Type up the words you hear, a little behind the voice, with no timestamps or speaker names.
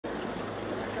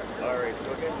So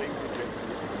again, ladies and gentlemen,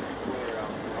 we're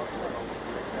talking about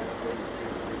those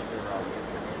things are starting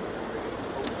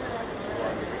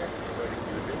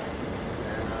to the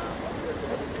and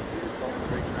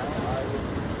right now I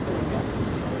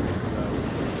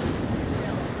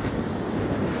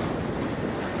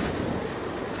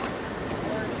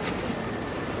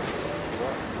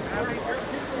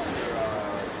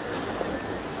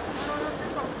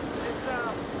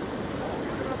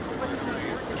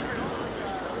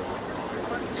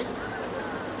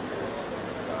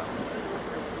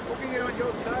looking at on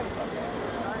your side.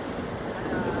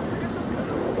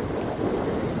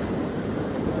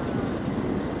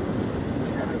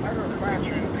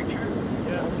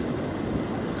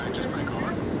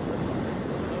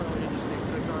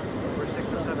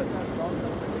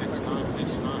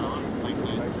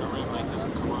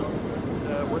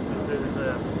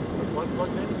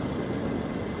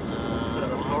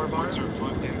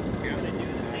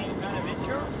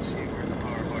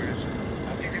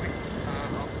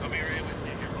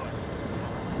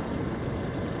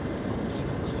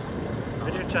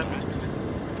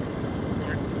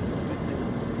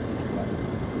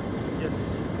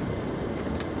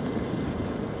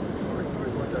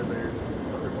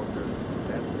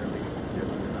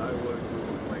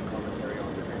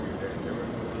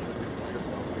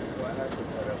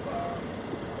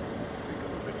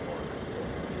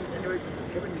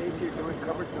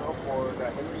 Coverage now for the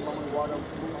Muminawatum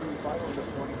finals of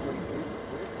 2023.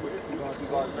 We got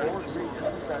four great teams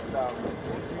that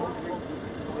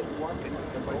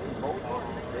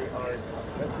they are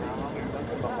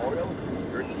Duncan Memorial.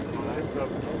 Their team consists of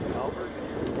Ken Albert,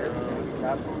 Jeremy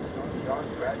Capital, Josh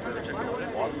Bradford,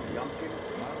 Wally Youngkin,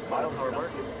 Miles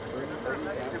Youngkin,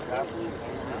 Ernie Capital,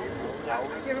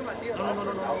 give him a deal. No, go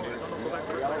back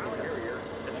to the carrier.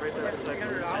 It's right there.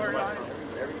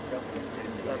 Larry Youngkin.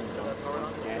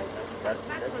 That's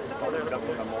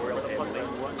Duncan Memorial and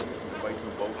Lane 1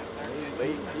 replacing both.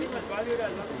 Lane 2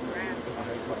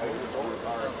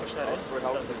 Oxford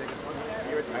House, the biggest one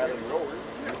here at Island Road.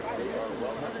 They are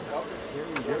well covered.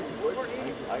 Jerry Wood,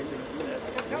 Isaac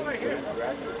James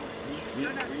Bradford,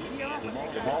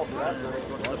 Jamal Bradford,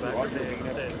 Roger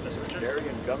Venus,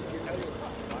 Darian Duncan,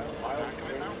 Miles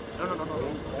Payne. No.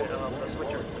 The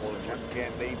switcher. Once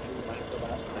again, Lane 2.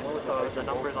 The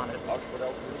numbers on it. Oxford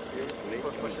House is here.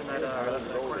 Pushing that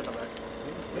cord in the back.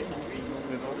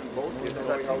 The northern boat is the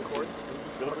Roy House.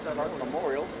 Philip Clark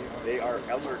Memorial. They are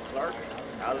Elmer Clark,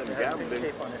 Alan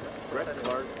Gamblin, Brett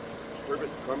Clark,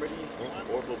 Purvis Carmody,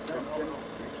 Orville Simpson,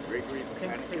 Gregory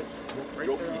Panicus,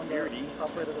 Joby Beardy,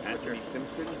 Anthony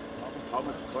Simpson,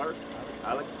 Thomas Clark,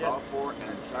 Alex Balfour,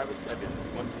 and Travis Evans.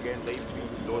 Once again, Lane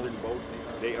 3, Northern Boat.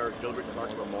 They are Gilbert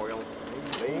Clark Memorial.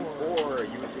 Lane 4,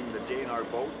 using the JNR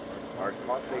boat, are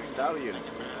Cross Lake Stallions.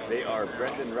 They are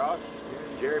Brendan Ross,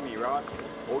 Jeremy Ross,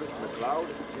 Otis McLeod,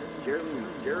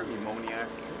 Jeremy Monias,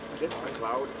 Cliff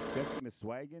McLeod, Jesse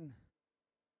Miswagon,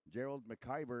 Gerald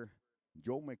McIver,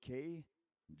 Joe McKay,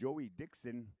 Joey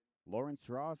Dixon, Lawrence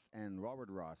Ross, and Robert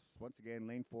Ross. Once again,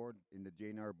 Lane 4 in the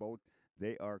JNR boat.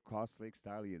 They are Cross Lake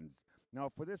Stallions. Now,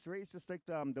 for this race, it's like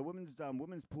the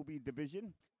women's Pool B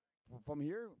division. From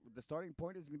here, the starting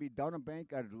point is going to be down a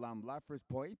bank at Laffers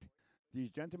Point.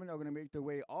 These gentlemen are going to make their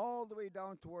way all the way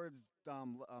down towards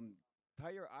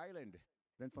Tyre Island.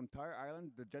 Then from Tyre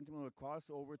Island, the gentlemen will cross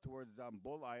over towards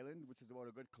Bull Island, which is about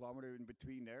a good kilometer in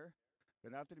between there.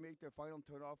 Then after they make their final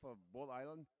turn off of Bull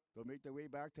Island, they'll make their way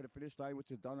back to the finish line,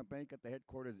 which is down a bank at the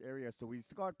headquarters area. So we've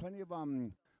got plenty of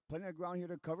ground here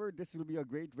to cover. This will be a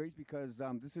great race because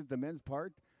this is the men's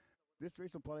part. This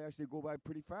race will probably actually go by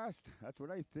pretty fast. That's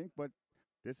what I think, but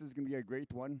this is going to be a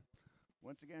great one.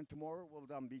 Once again, tomorrow we'll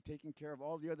be taking care of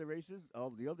all the other races,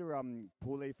 all the other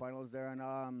Pool A finals there, and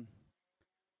I'll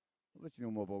let you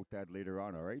know more about that later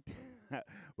on, all right?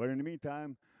 But in the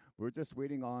meantime, we're just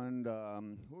waiting on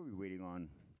who are we waiting on?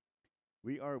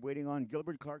 We are waiting on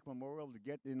Gilbert Clark Memorial to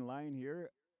get in line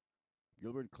here.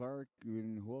 Gilbert Clark,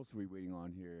 and who else are we waiting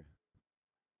on here?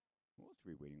 Who else are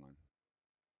we waiting on?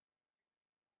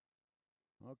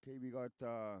 Okay, we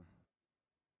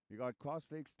got Cross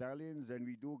Lake Stallions, and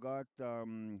we do got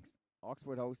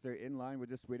Oxford House there in line. We're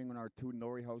just waiting on our two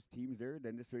Norrie House teams there.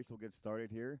 Then this race will get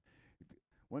started here.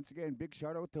 Once again, big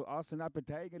shout out to Austin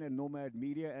Apatagan and Nomad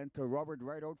Media, and to Robert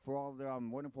Rideout for all the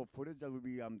wonderful footage that will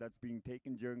be that's being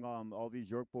taken during all these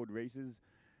York Boat races.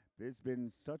 It's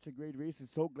been such a great race. I'm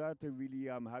so glad to really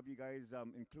have you guys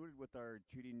included with our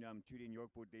treating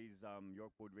York Boat Days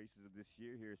York Boat races of this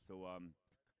year here. So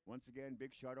once again,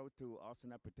 big shout out to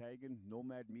Austin Apatagan,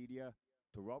 Nomad Media,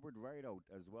 to Robert Rideout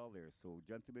as well there. So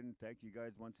gentlemen, thank you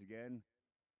guys once again.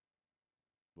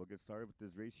 We'll get started with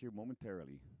this race here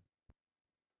momentarily.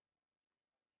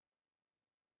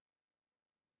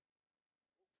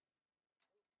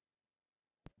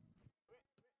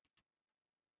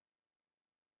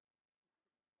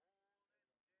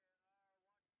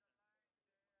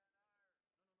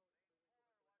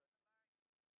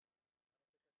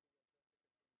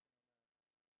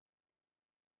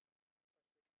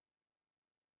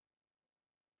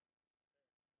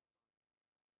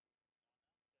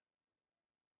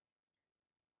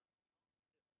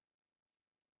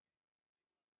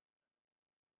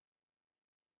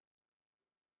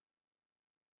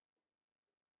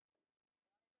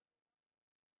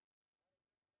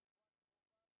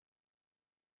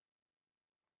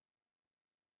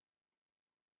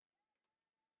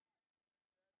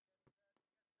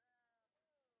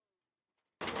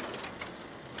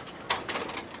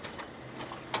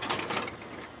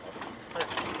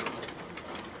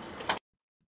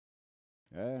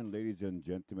 And ladies and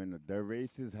gentlemen, the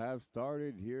races have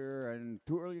started here, and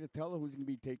too early to tell who's going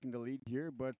to be taking the lead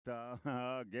here, but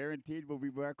guaranteed we'll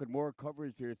be back with more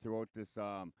coverage here throughout this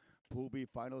Pool B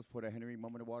finals for the Henry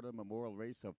Muminawatum Memorial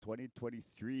Race of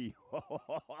 2023.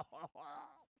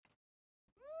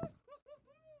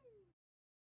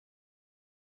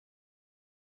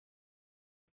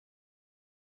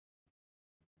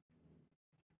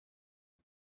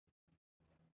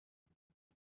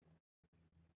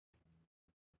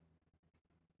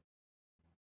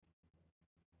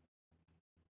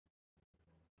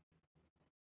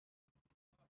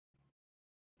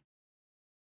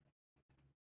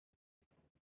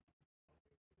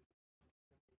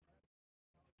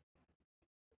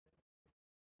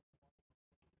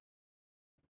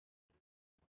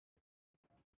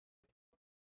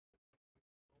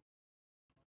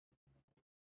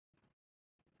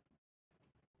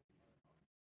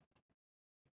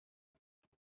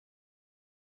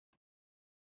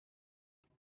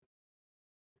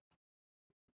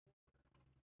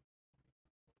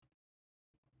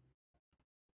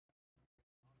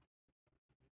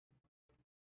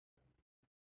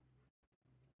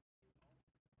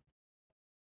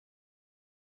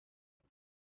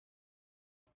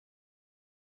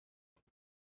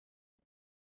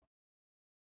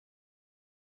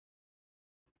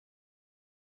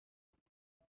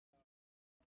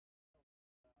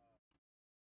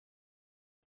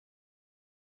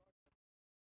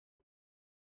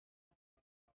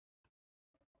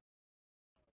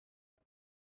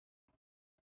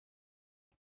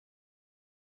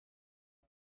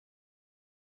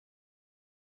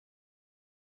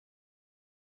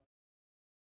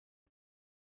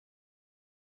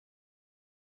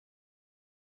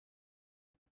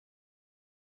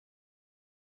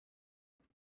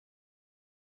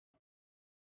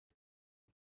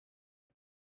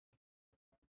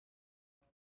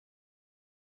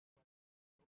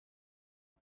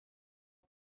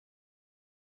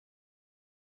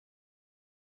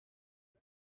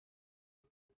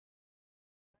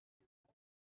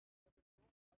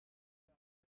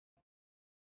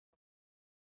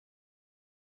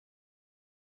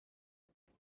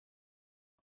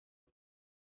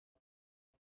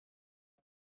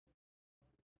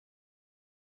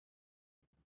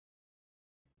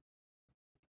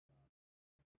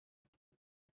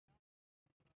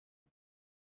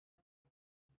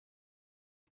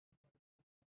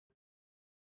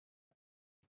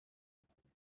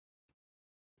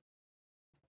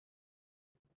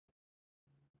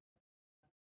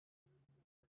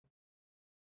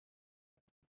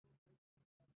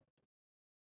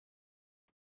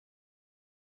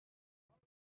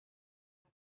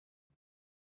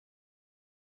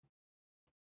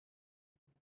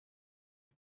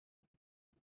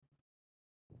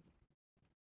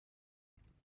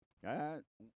 Uh,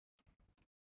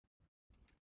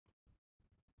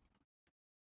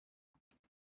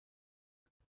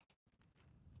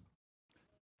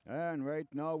 and right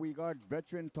now we got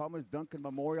veteran Thomas Duncan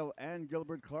Memorial and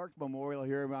Gilbert Clark Memorial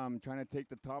here trying to take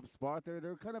the top spot there.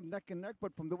 They're kind of neck and neck,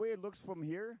 but from the way it looks from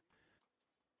here,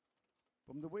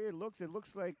 it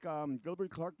looks like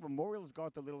Gilbert Clark Memorial's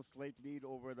got the little slight lead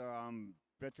over the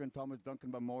veteran Thomas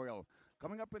Duncan Memorial.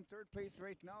 Coming up in third place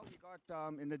right now, we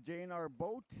got in the JNR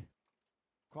boat,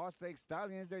 Cross Lake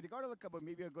Stallions there. They got to look up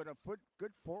maybe a good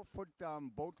 4 foot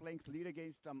boat length lead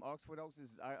against Oxford House's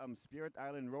Spirit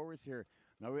Island Rowers here.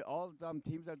 Now all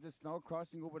teams are just now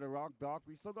crossing over the Rock Dock.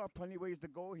 We still got plenty ways to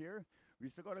go here. We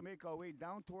still got to make our way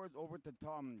down towards over to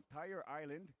Tire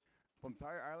Island. From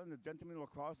Tire Island, the gentleman will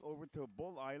cross over to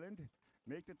Bull Island,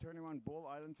 make the turn around Bull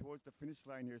Island towards the finish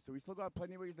line here. So we still got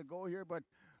plenty of ways to go here, but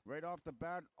right off the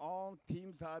bat, all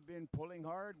teams have been pulling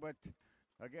hard. But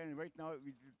again, right now,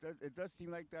 it does seem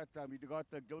like that we got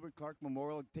the Gilbert Clark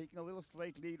Memorial taking a little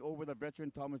slight lead over the veteran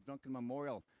Thomas Duncan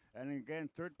Memorial. And again,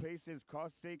 third place is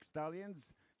Cross Lake Stallions,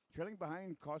 trailing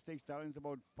behind Cross Lake Stallions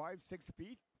about 5-6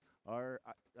 feet. Our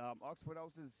Oxford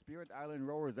House's Spirit Island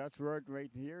Rowers. That's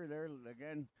right here. There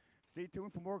again. Stay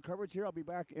tuned for more coverage here. I'll be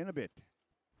back in a bit.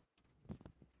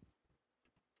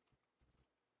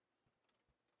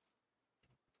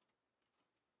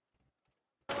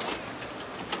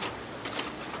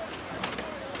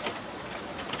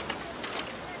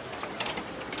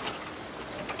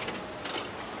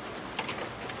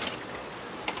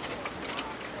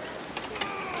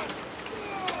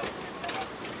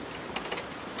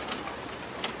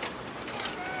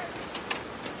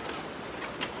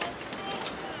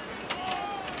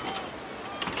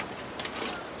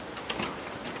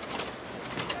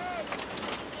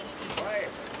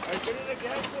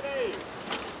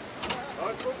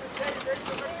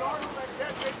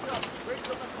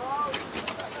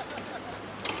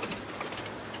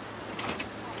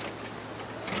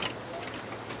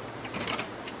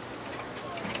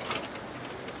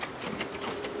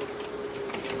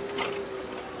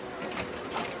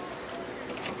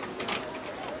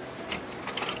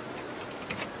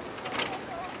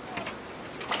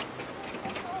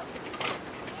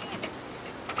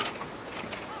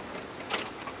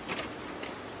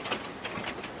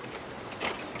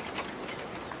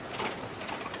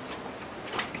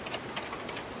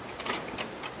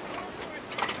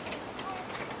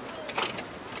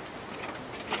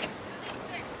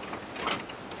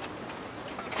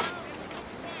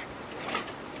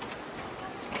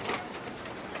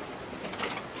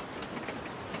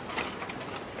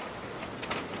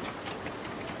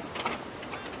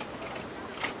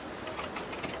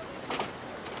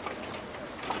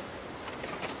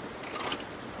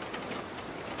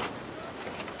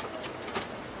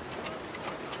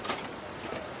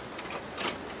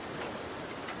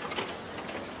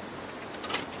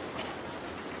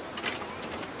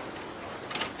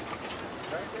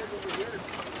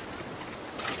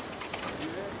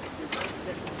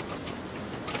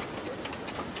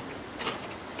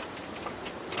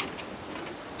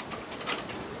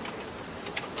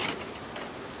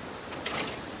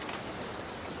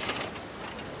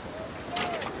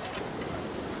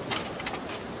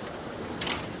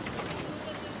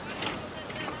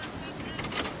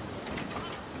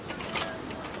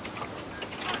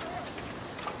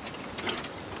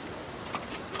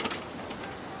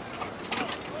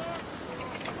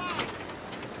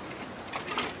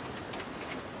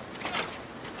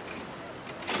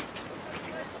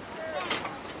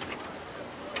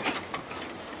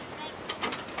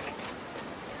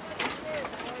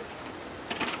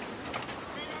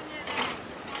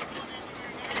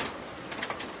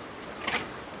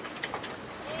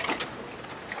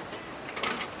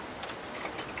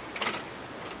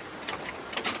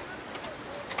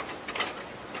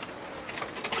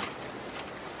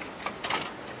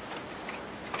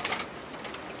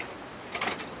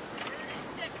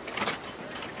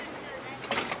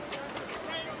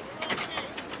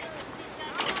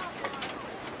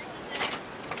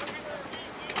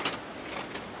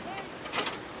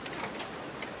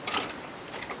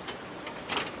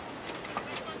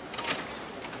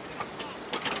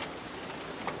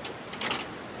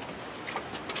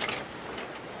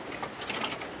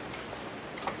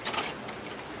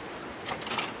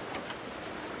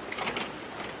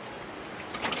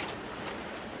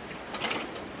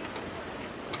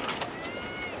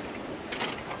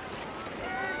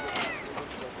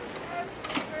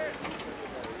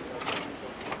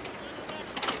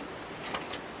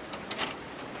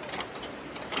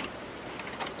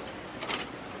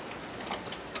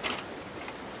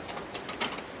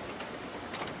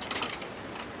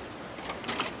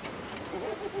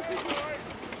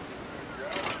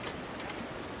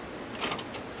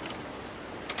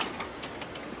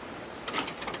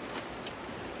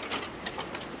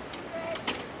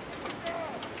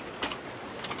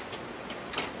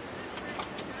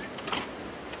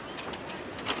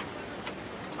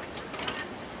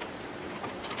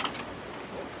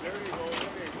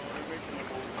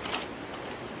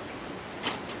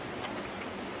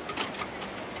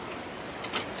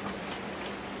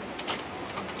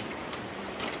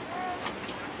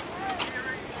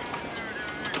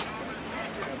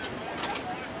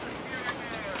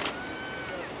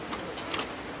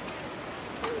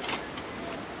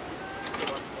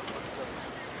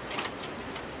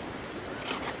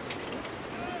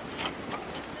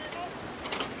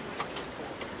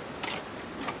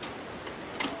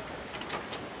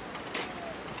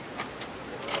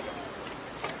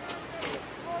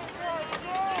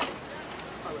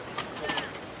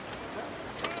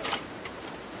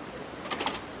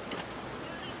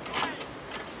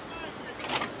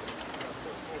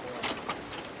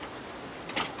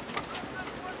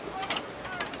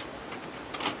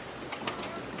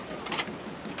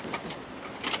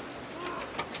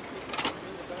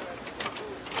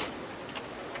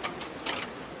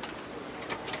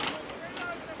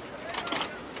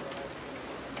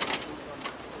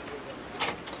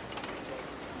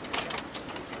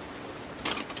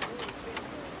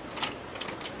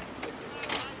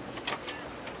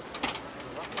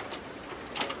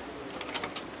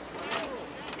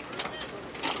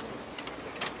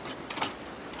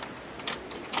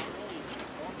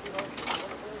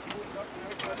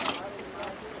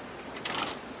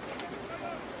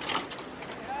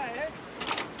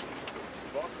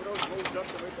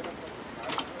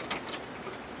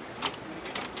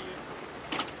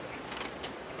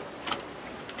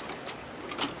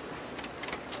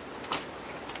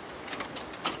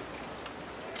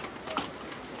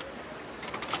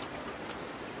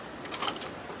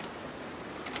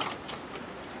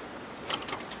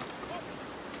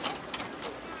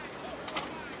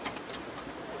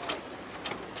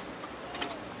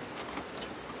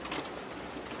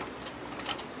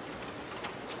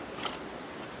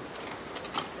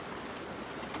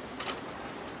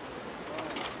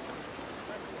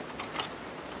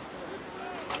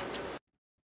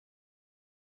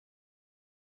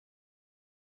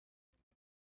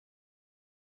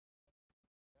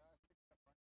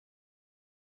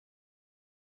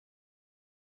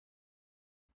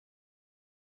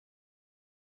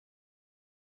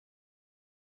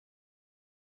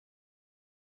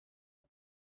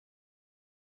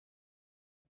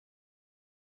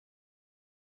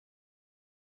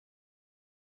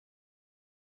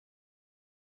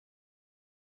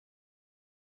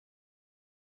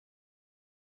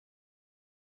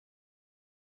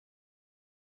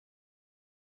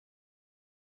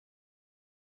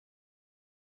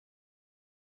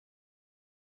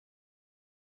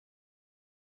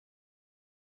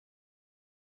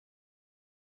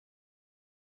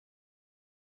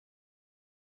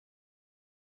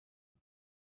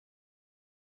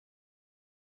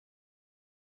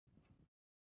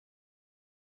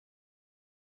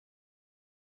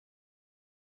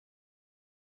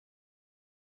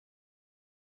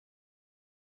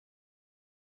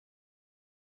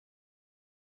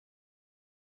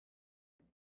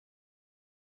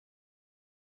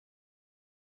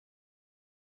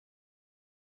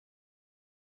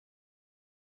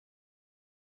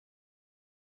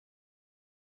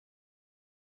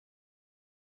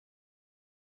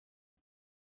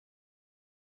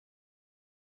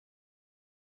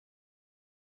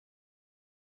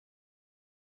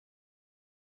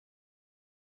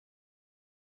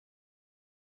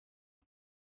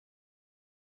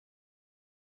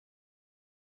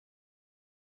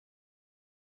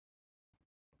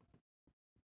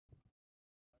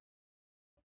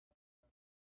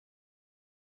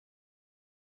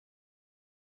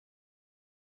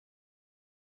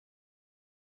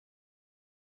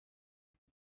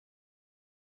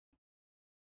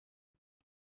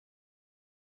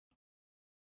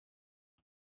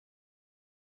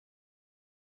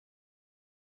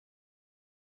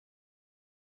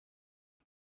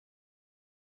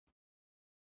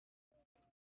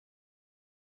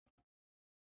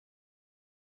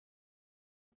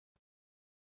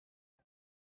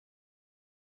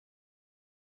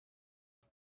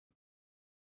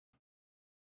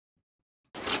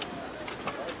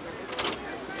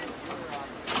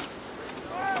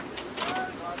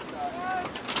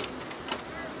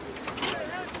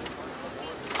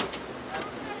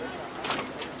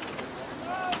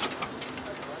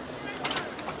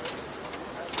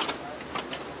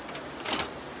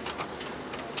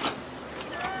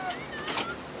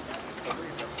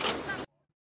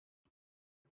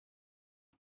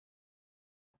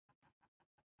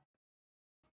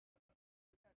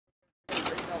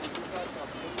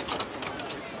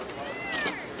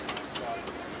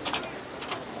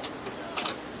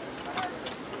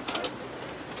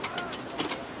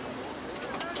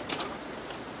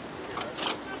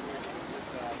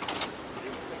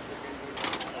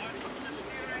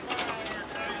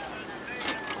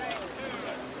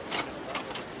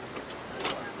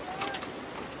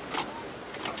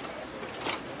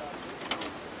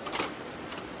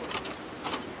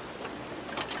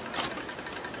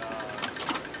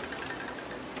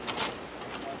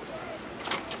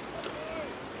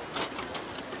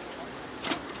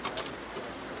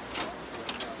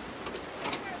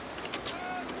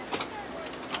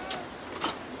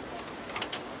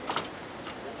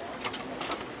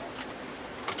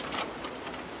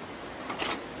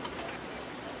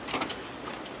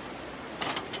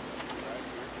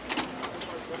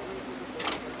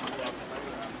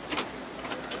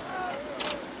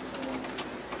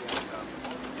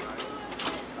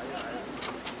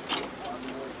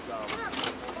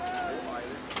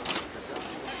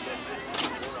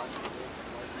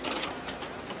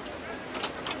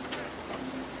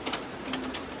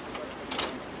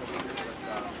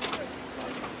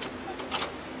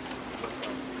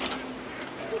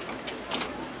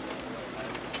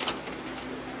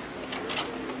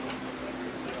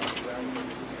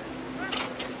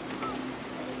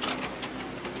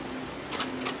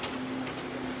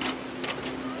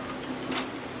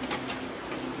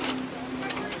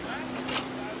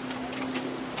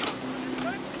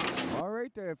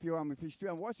 if you're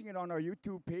still watching it on our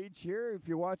YouTube page here, if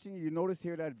you're watching, you notice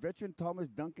here that veteran Thomas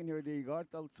Duncan here, they got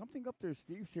something up their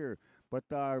sleeves here. But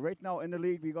right now in the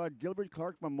lead, we got Gilbert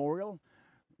Clark Memorial.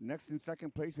 Next in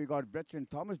second place, we got veteran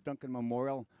Thomas Duncan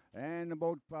Memorial, and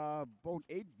about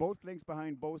 8 boat lengths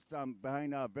behind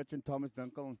veteran Thomas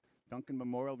Duncan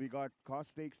Memorial. We got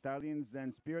Cost Lake Stallions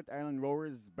and Spirit Island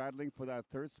Rowers battling for that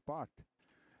third spot.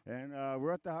 And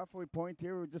we're at the halfway point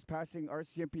here. We're just passing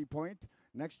RCMP Point.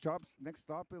 Next stop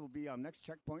will be next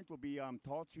checkpoint will be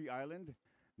Tall Tree Island,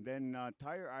 then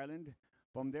Tire Island.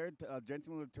 From there,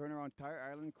 gentlemen will turn around Tire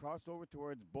Island, cross over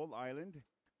towards Bull Island.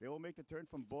 They will make the turn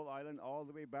from Bull Island all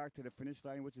the way back to the finish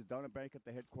line, which is down a bank at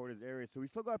the headquarters area. So we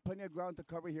still got plenty of ground to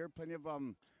cover here, plenty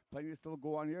to still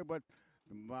go on here. But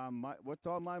what's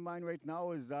on my mind right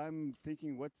now is I'm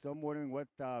wondering what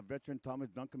veteran Thomas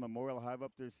Duncan Memorial have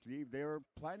up their sleeve. They're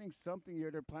planning something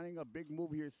here. They're planning a big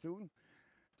move here soon.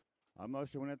 I'm not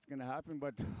sure when that's going to happen,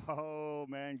 but oh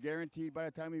man, guaranteed by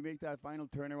the time we make that final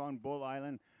turn around Bull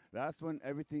Island, that's when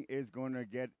everything is going to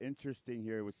get interesting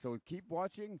here. So keep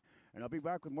watching, and I'll be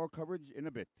back with more coverage in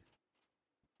a bit.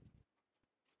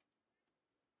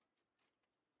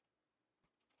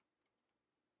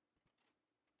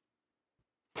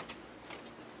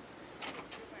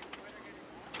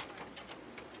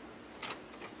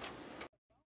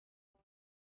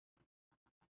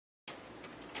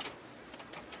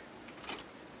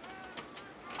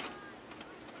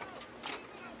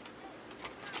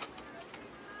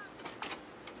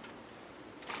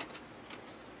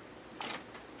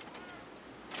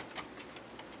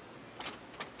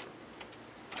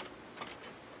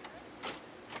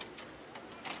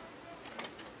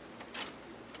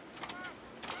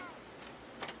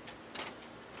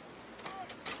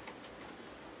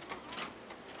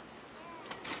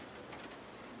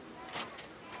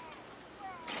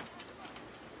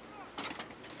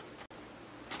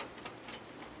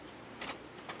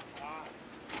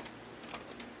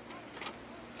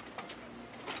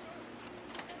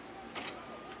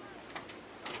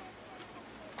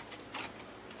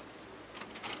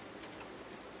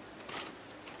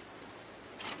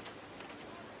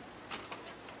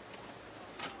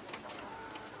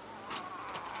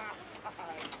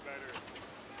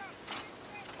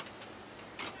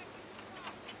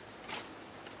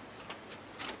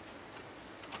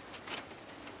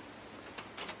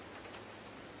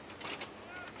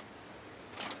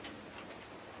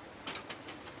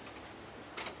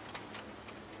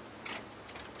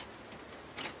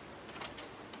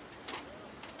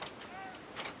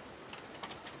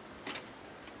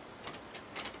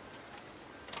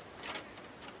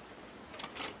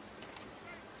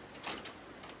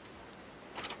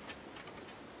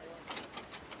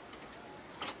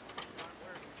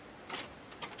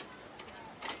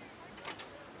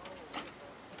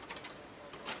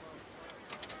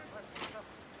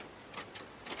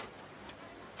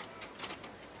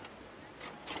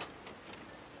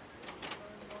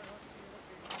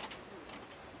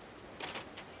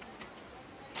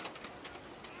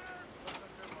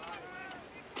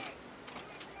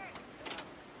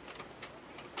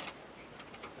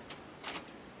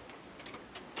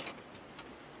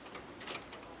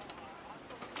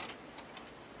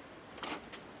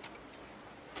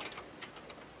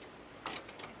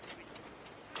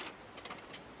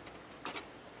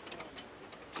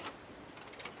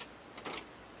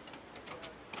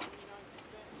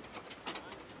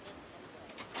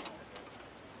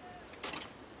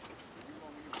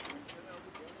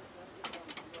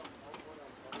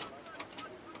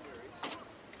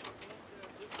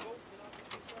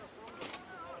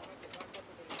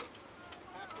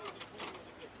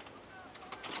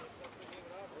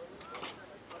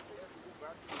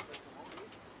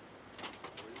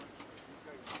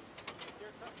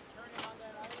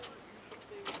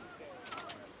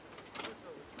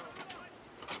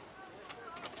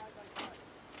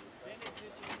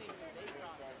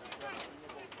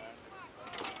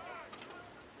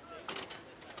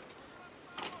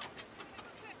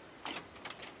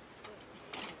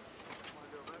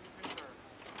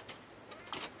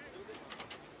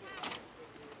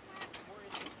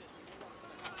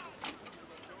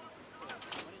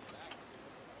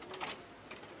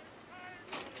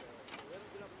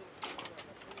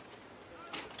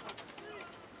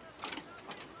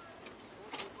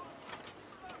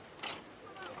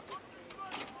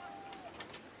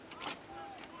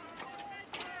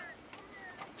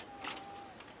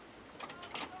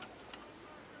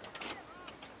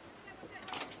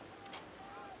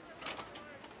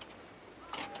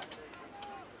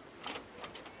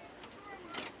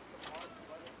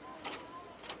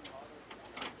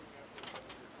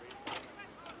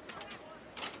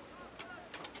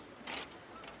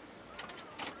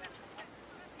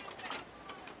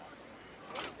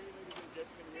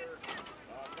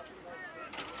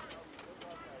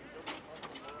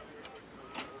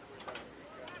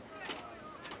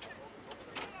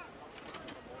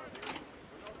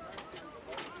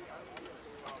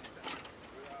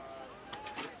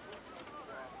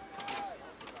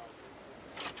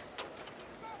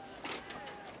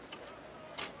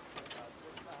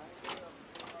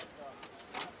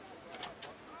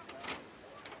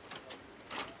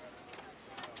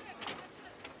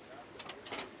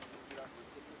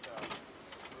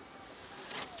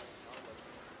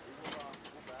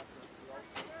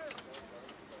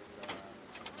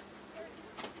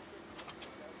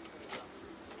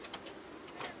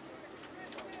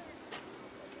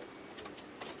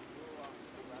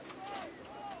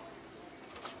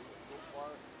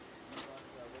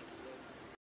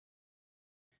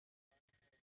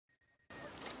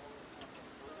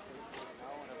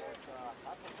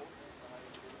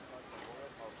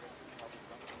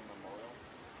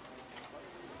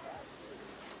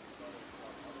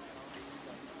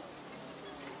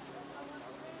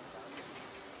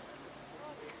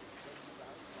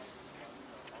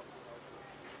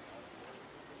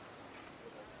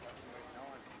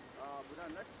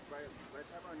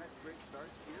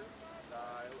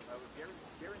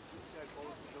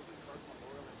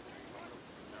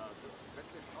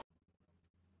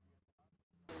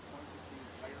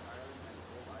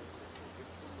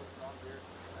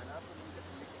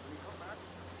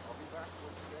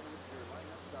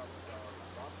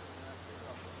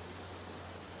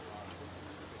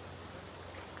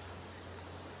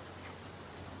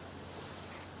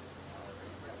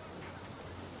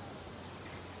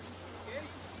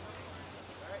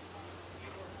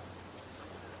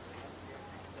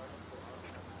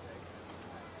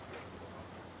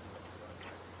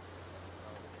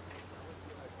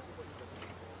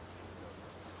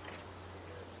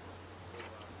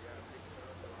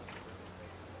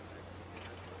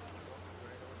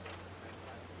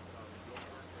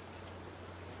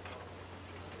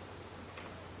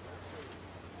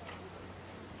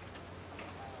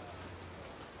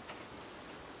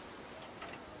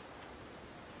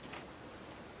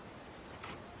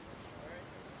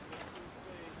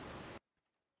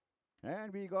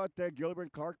 And we got the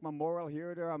Gilbert Clark Memorial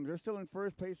here. They're still in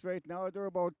first place right now. They're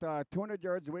about 200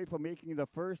 yards away from making the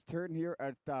first turn here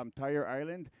at Tire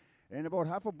Island. And about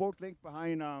half a boat length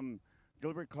behind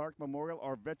Gilbert Clark Memorial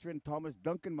or veteran Thomas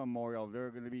Duncan Memorial.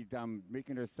 They're going to be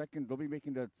making their second. They'll be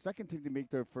making the second team to make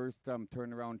their first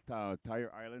turn around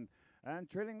Tire Island. And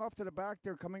trailing off to the back,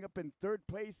 they're coming up in third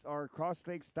place are Cross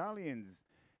Lake Stallions.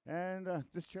 And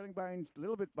just trailing behind, a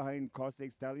little bit behind Cross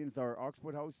Lake Stallions are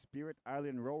Oxford House Spirit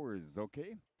Island Rowers,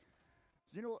 okay?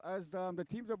 So, you know, as the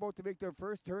teams are about to make their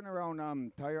first turn around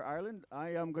Tire Island, I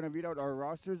am going to read out our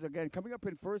rosters. Again, coming up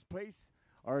in first place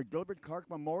are Gilbert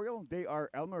Clark Memorial. They are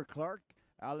Elmer Clark,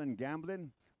 Alan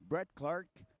Gamblin, Brett Clark,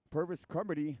 Purvis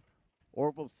Crumberty,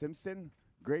 Orville Simpson,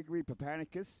 Gregory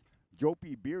Papanicus,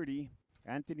 Jopie Beardy,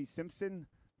 Anthony Simpson,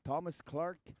 Thomas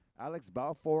Clark, Alex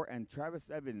Balfour, and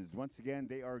Travis Evans. Once again,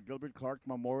 they are Gilbert Clark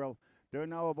Memorial. They're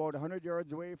now about 100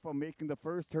 yards away from making the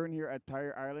first turn here at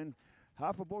Tire Island.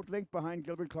 Half a boat length behind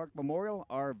Gilbert Clark Memorial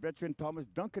are veteran Thomas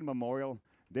Duncan Memorial.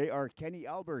 They are Kenny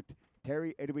Albert,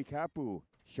 Terry Edwikapu,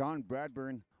 Sean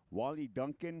Bradburn, Wally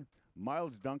Duncan,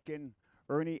 Miles Duncan,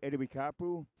 Ernie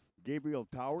Edwikapu, Gabriel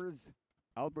Towers,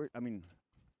 Alfred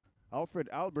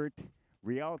Albert,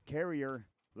 Rial Carrier,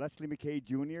 Leslie McKay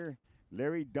Jr.,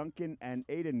 Larry Duncan, and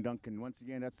Aiden Duncan. Once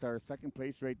again, that's our second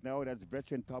place right now. That's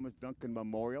veteran Thomas Duncan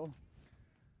Memorial.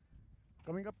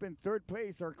 Coming up in third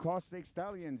place are Cross Lake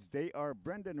Stallions. They are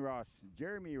Brendan Ross,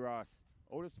 Jeremy Ross,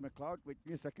 Otis McLeod. Wait, give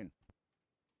me a second.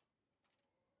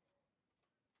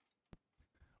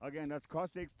 Again, that's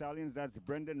Cross Lake Stallions. That's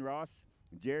Brendan Ross,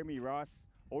 Jeremy Ross,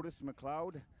 Otis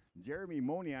McLeod, Jeremy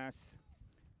Monias,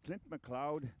 Clint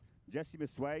McLeod, Jesse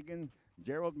Miswagon,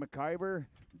 Gerald McIver,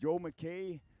 Joe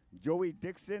McKay, Joey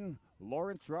Dixon,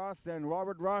 Lawrence Ross, and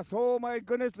Robert Ross. Oh my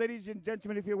goodness, ladies and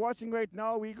gentlemen, if you're watching right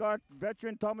now, we got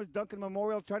veteran Thomas Duncan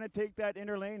Memorial trying to take that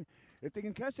inner lane. If they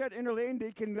can catch that inner lane,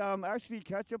 they can actually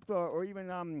catch up to, or even,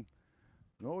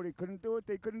 no, they couldn't do it.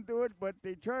 They couldn't do it, but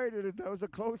they tried it. That was a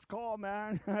close call,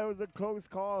 man. That was a close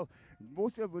call.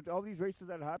 Most of with all these races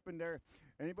that happened there,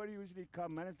 anybody usually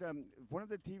managed, one of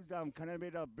the teams kind of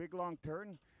made a big long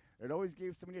turn. It always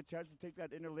gave somebody a chance to take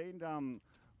that inner lane.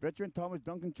 Veteran Thomas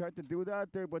Duncan tried to do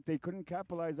that there, but they couldn't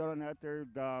capitalize on that there.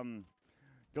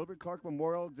 Gilbert Clark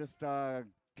Memorial just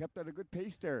kept at a good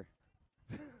pace there.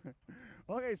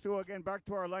 Okay, so again, back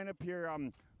to our lineup here.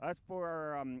 As for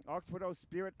our Oxford House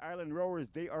Spirit Island Rowers,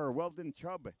 they are Weldon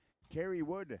Chubb, Kerry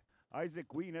Wood, Isaac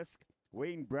Wienusk,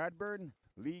 Wayne Bradburn,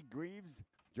 Lee Greaves,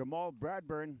 Jamal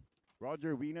Bradburn,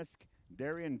 Roger Wienusk,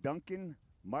 Darian Duncan,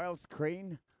 Miles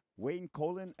Crane, Wayne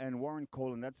Colin, and Warren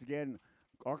Colin. That's again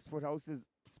Oxford House's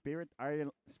Spirit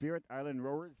Island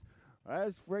Rowers.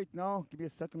 As for right now, give me a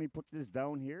second, let me put this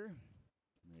down here.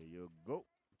 There you go.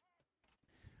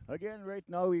 Again, right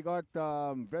now we got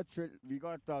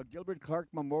Gilbert Clark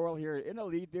Memorial here in a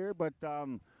lead there, but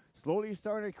slowly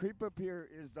starting to creep up here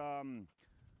is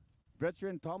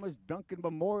veteran Thomas Duncan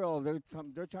Memorial.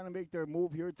 They're trying to make their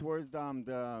move here towards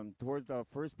the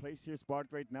first place here spot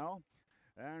right now.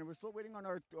 And we're still waiting on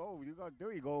our,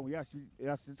 there you go. Yes,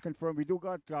 it's confirmed. We do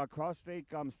got Cross Lake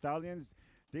Stallions.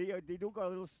 They do got a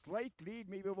little slight lead,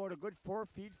 maybe about a good 5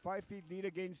 feet lead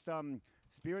against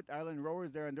Spirit Island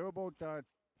Rowers there. And they're about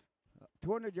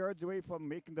 200 yards away from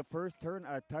making the first turn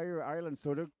at Tire Island.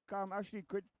 So they're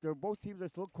both teams are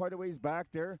still quite a ways back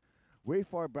there, way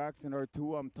far back than our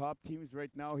two top teams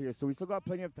right now here. So we still got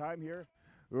plenty of time here.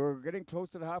 We're getting close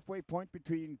to the halfway point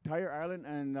between Tire Island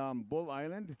and Bull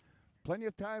Island. Plenty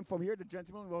of time. From here, the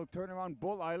gentlemen will turn around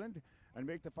Bull Island and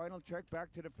make the final trek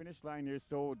back to the finish line here.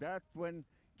 So that's when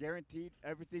guaranteed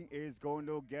everything is going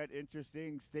to get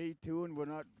interesting. Stay tuned.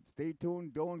 Stay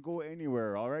tuned. Don't go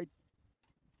anywhere. All right.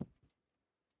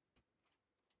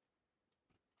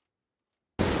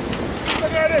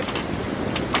 Look at it.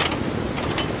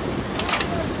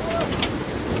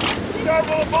 Start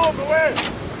with the balls away.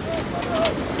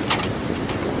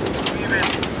 Leave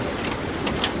it.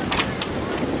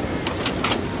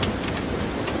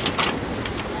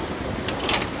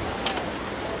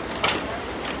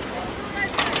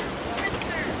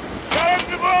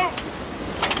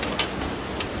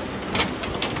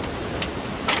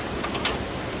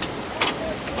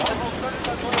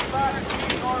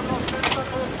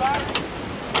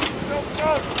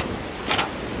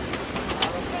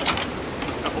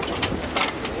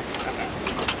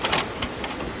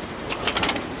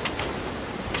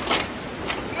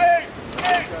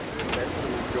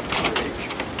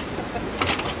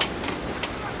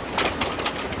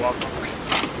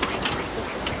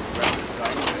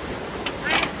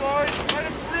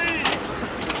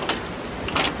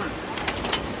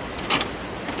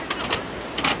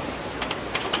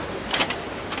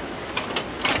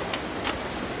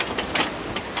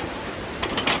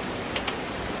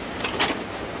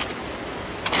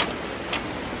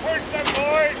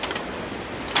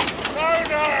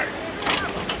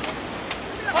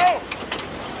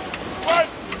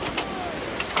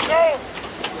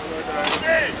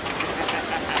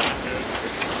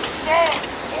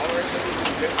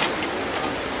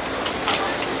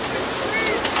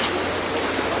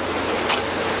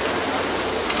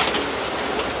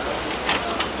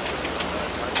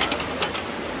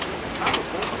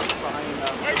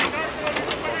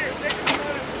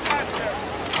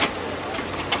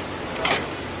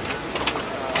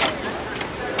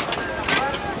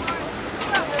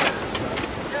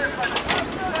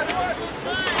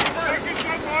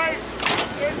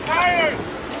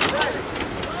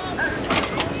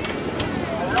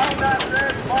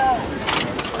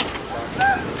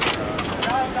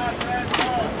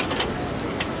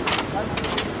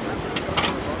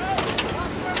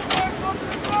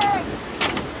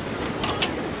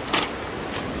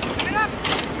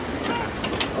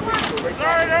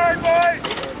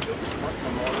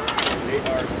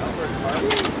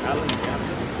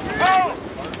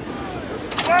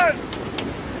 One.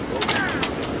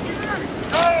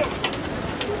 Go.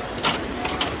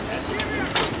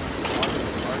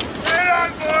 Get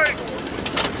on, boys.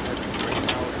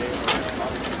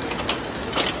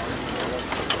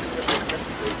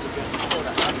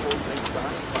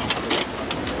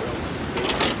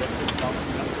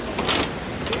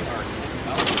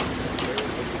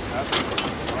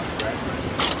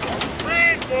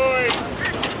 Breathe, boys.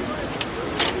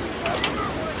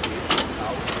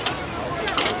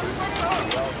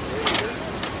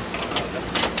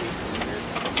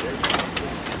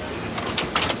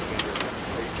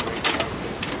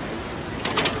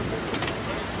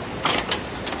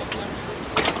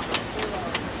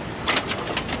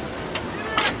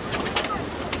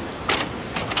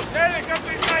 Nelly, come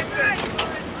beside them.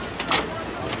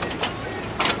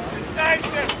 Beside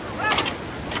them.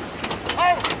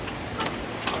 Out.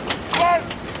 One.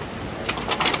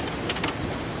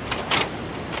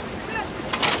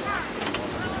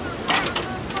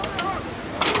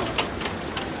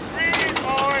 Breathe,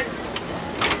 boys.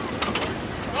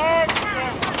 Out.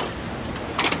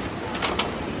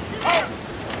 Out.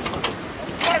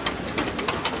 One.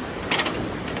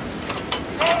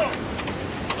 Go.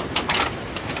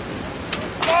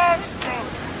 Long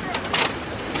stroke.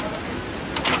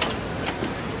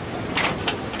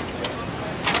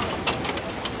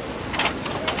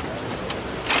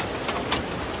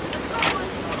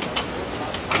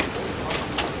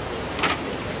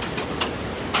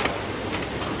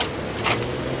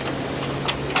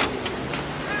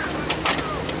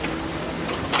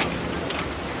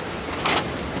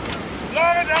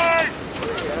 Long and hard.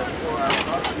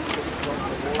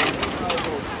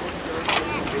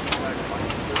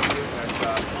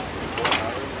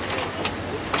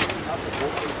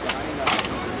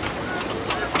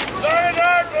 Long and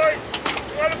hard, boys.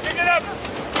 You want to pick it up?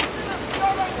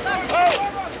 Oh.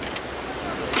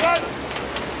 One.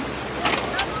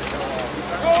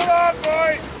 Hold on,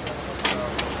 boys.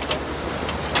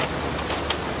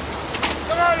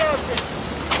 Come on, Austin.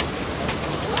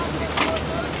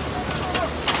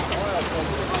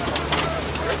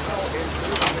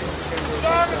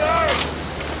 Long and hard.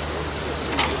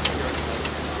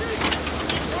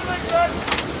 Really good.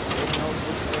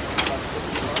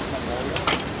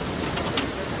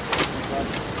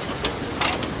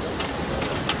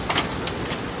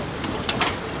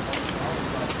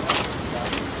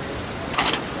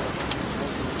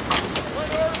 One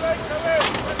more leg, come in.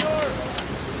 One more.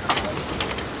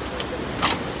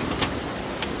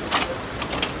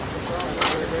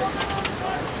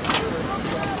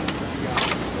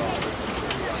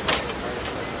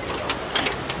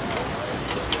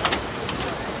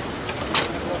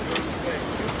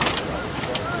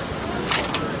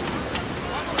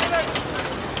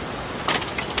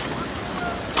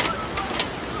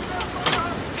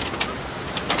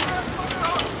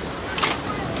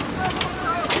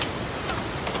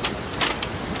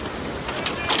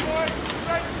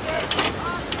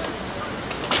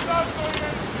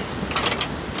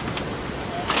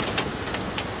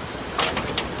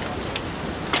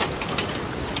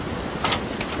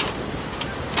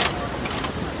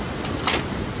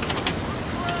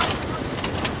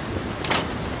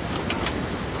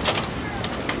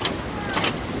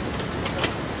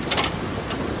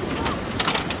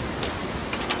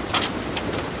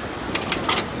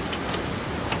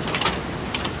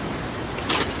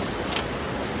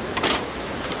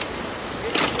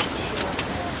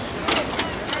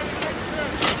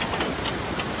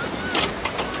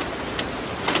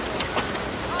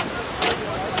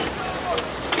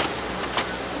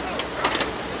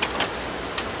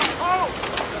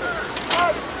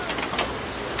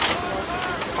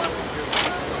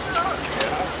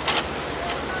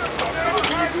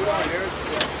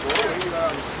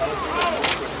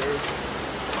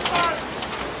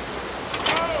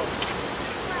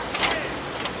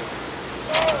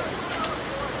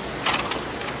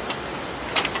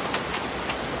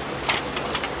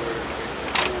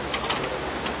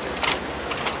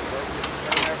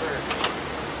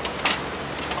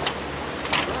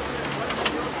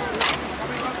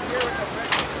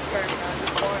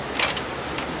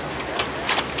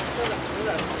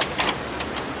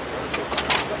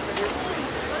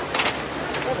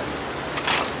 Good.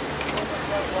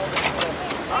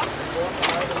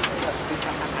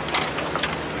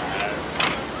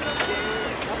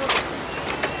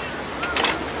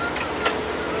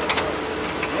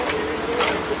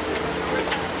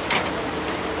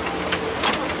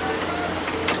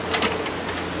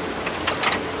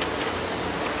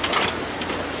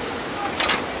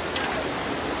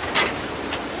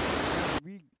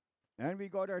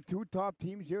 got our two top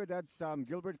teams here. That's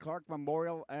Gilbert Clark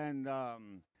Memorial and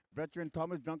veteran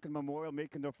Thomas Duncan Memorial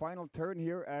making their final turn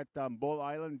here at Bull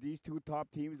Island. These two top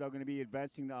teams are going to be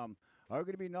advancing. Are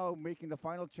going to be now making the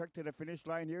final trek to the finish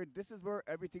line here. This is where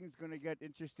everything's going to get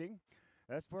interesting.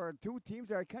 As for our two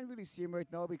teams, I can't really see them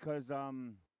right now because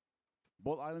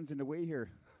Bull Island's in the way here.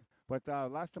 But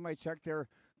last time I checked, their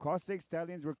Cross Lake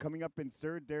Stallions were coming up in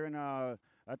third. They're in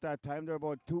at that time they're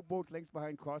about 2 boat lengths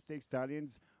behind Cross Lake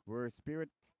Stallions. Were Spirit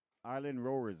Island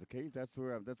Rowers. Okay, that's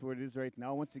where it is right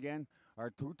now. Once again,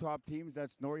 our two top teams.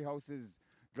 That's Norrie House's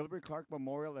Gilbert Clark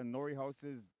Memorial and Norrie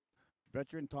House's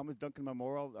veteran Thomas Duncan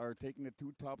Memorial are taking the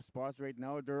two top spots right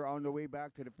now. They're on the way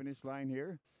back to the finish line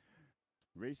here.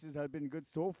 Races have been good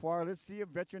so far. Let's see if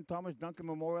veteran Thomas Duncan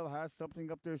Memorial has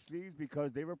something up their sleeves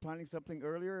because they were planning something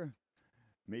earlier.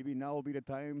 Maybe now will be the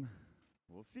time.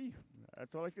 We'll see.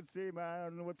 That's all I can say, man. I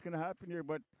don't know what's going to happen here,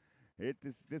 but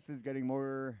this is getting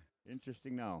more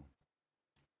interesting now.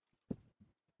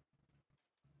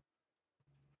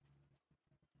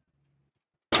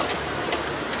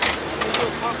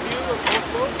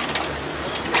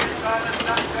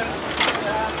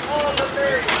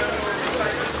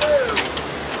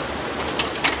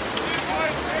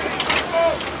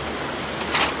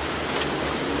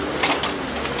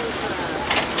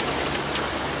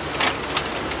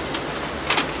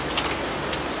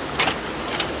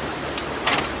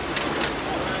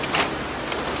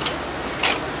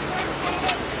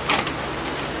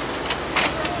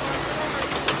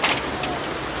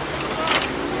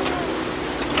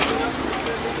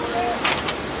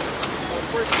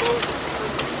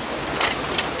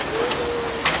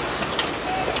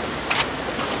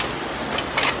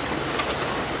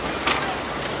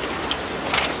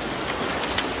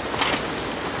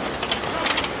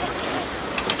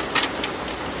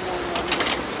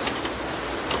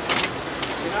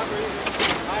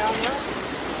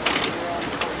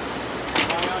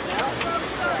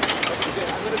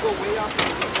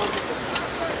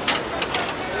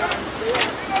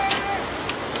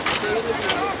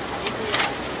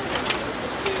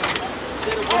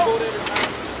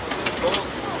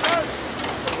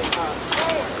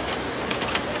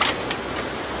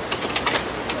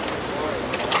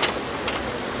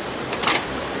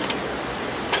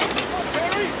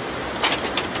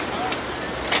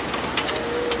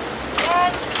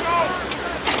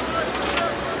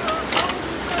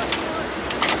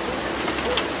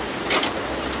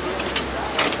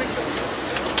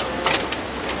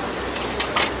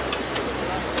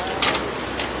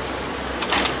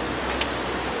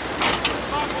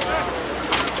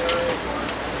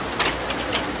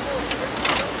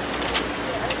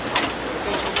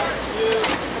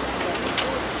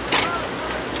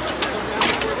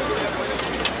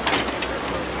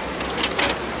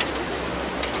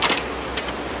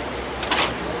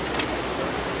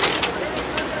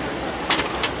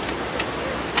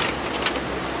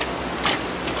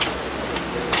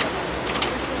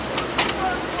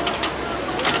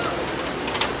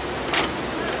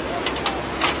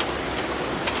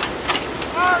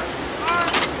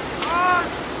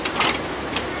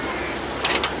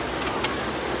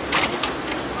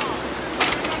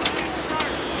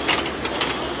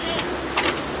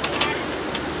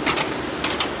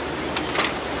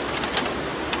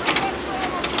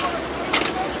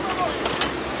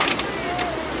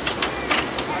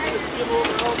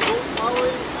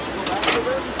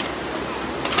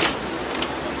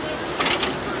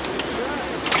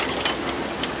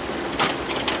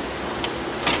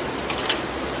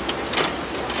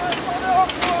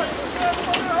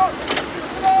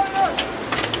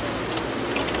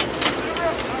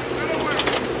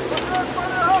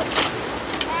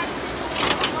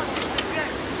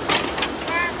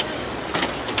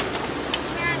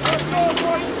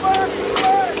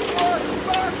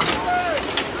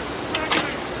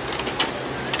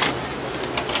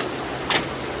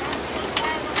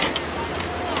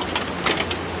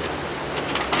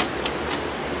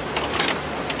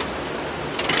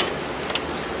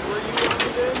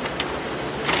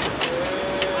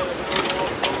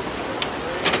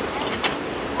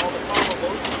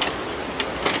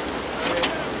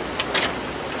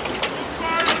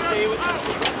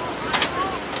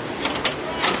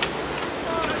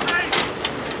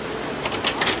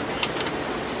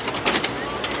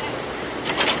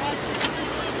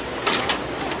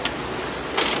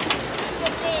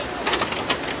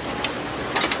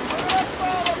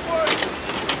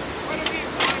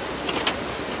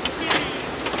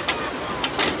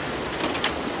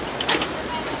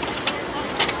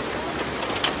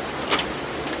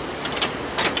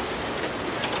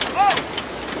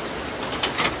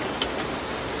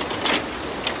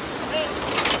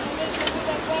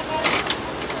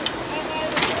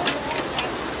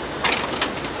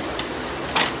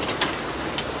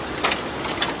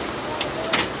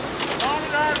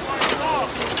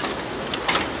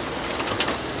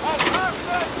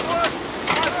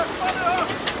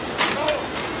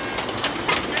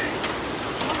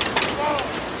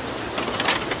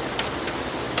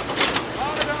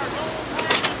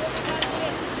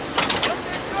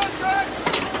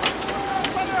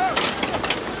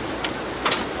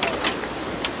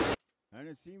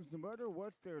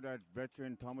 that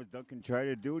veteran Thomas Duncan tried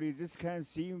to do. He just can't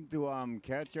seem to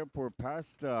catch up or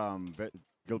pass the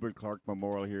Gilbert Clark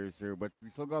Memorial here, sir. But we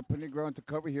still got plenty of ground to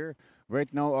cover here.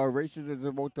 Right now, our races is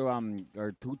about to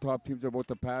our two top teams are about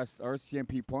to pass our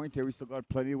CMP point here. We still got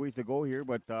plenty of ways to go here,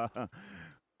 but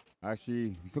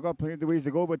actually, we still got plenty of ways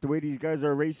to go. But the way these guys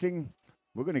are racing,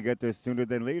 we're gonna get this sooner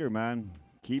than later, man.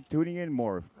 Keep tuning in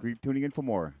more. Keep tuning in for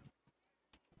more.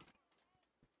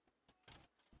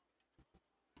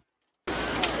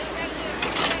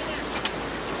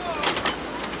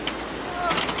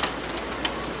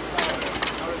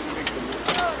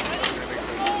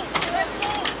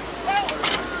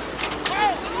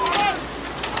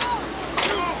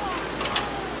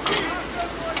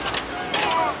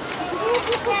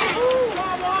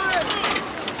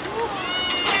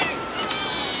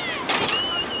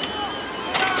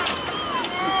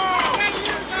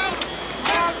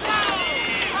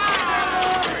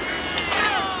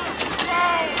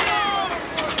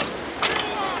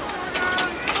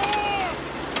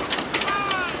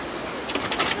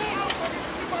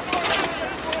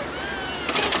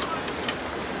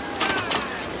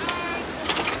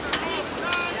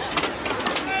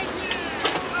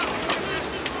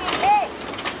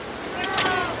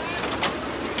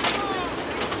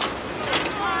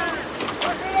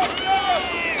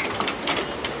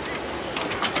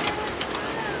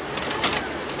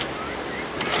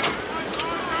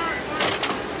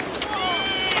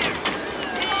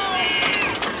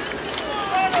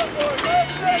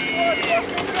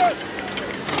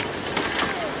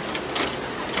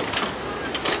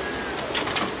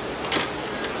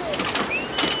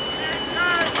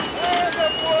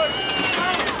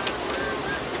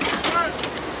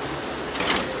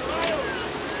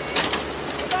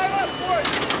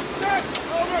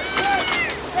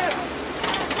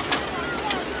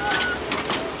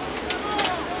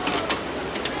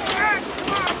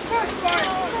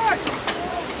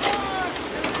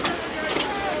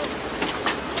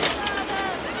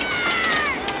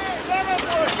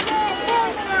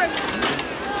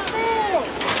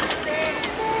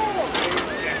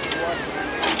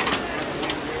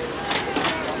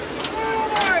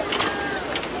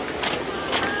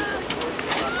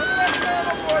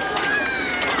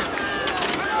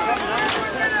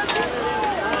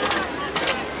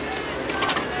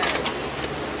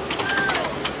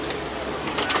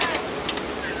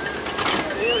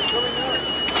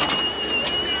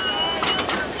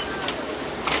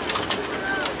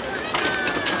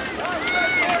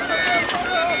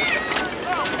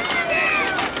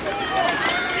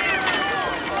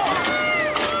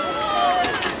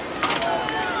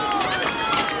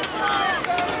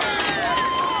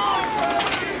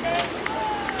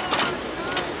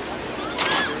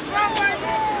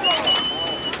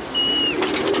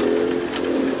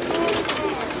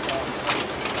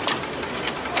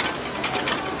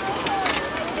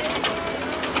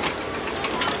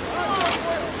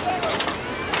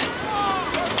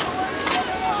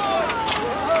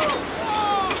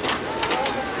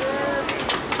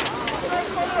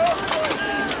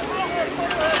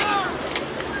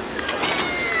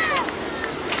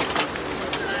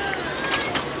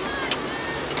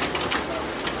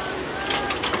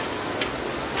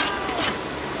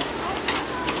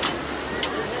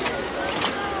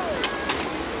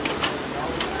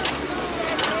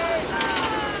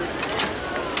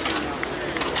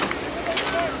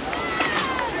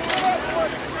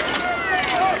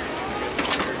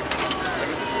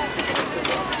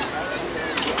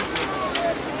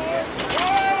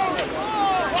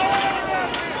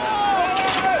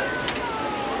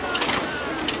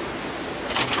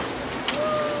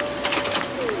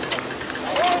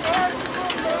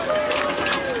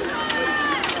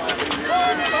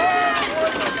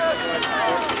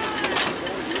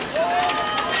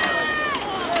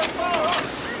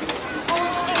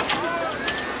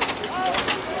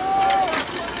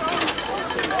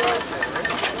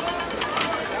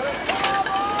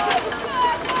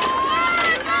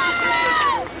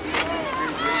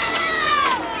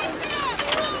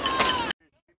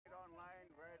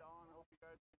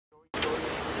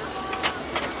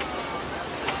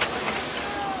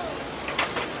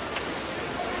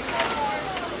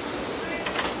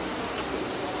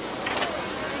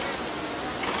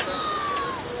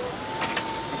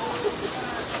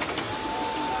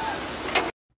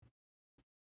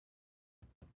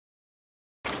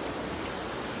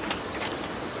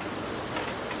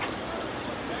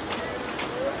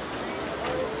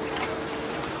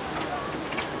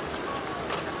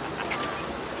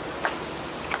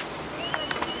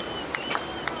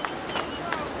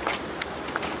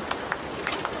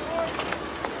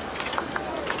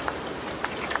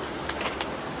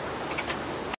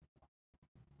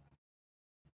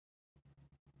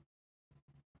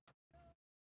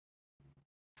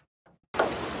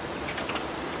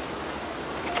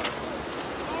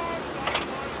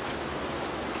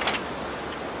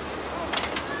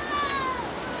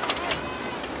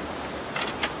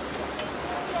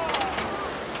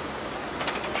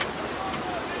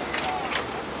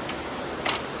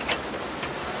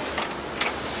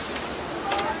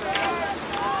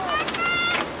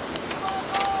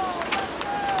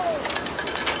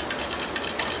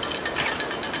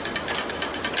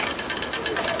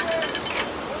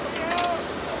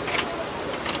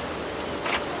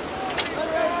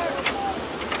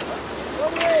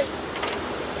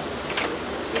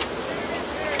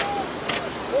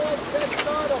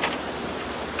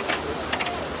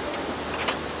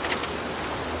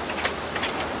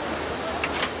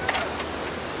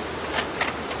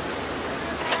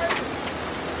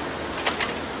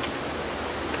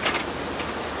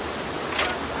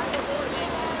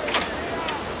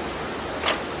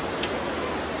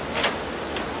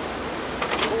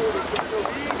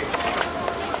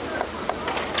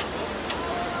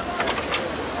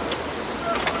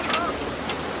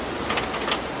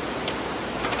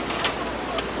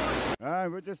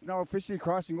 And we're just now officially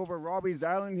crossing over Robbie's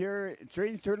Island here.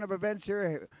 Strange turn of events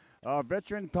here.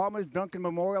 Veteran Thomas Duncan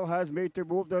Memorial has made their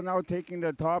move. They're now taking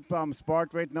the top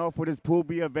spot right now for this Pool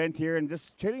B event here. And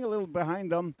just chilling a little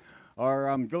behind them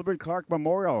are Gilbert Clark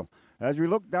Memorial. As we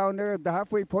look down there at the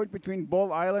halfway point between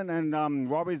Bull Island and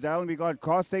Robbie's Island, we got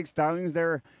Cross Lake Stallions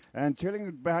there. And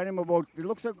chilling behind him about, it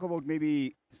looks like about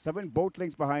maybe 7 boat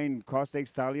links behind Cross Lake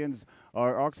Stallions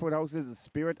are Oxford House's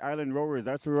Spirit Island Rowers.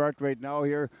 That's where we're at right now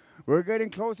here. We're getting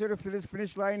closer to this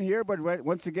finish line here, but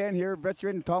once again here,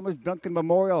 Veteran Thomas Duncan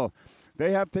Memorial.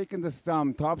 They have taken this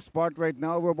top spot right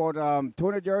now. We're about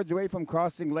 200 yards away from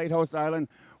crossing Lighthouse Island.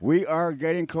 We are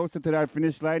getting closer to that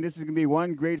finish line. This is going to be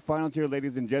one great finals here,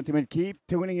 ladies and gentlemen. Keep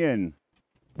tuning in.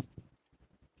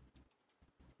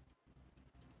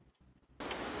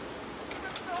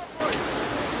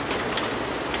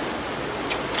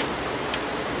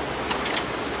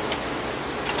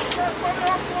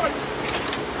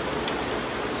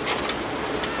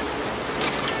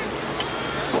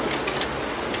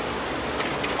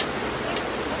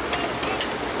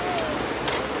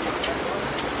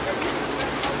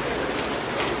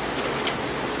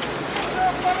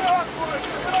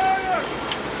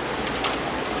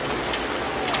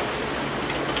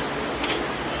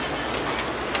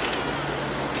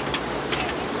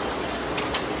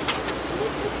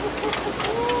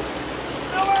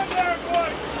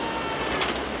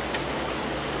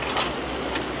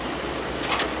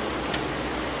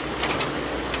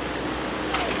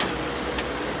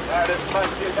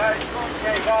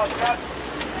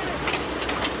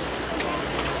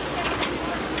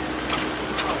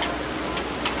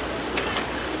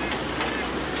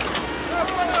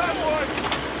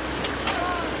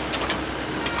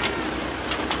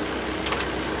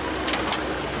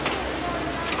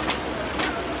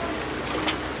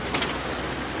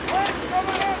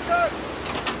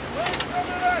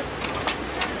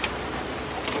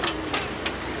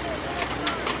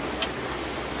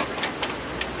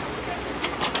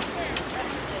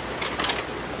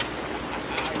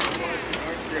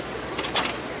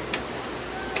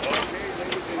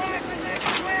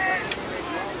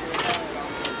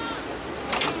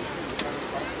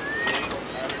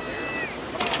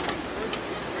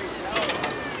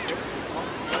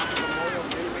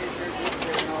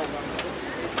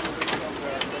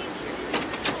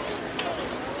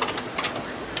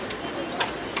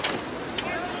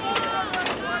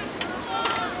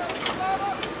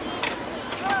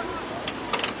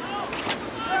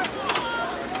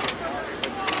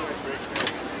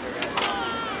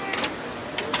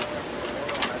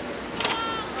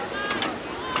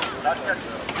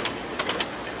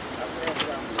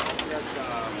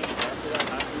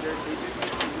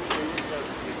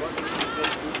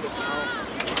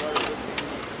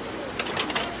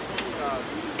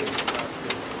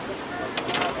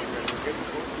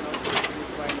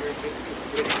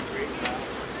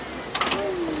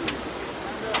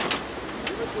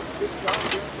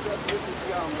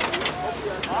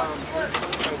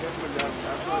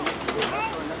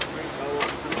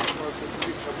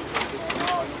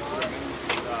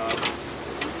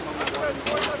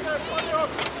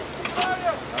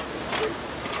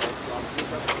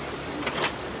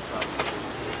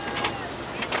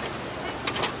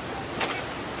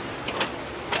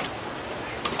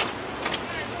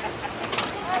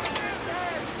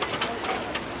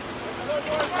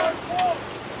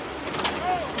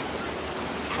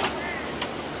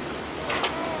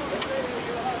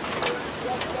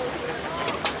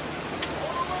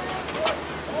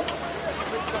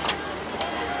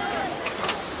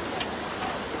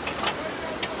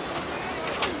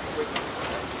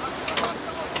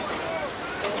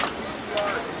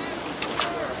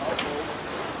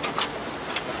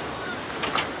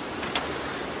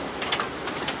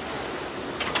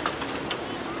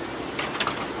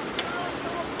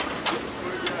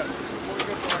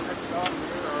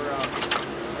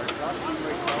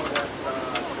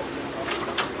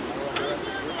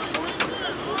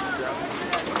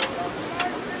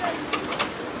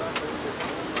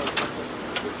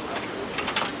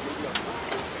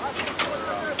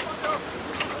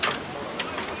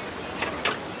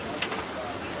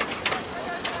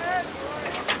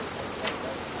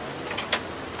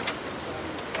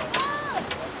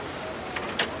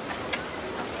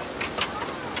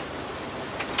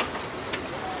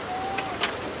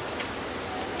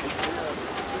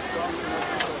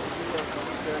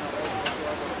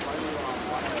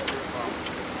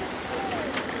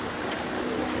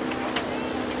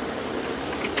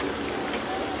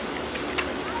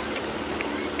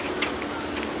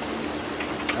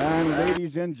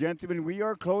 ladies and gentlemen. We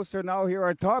are closer now here.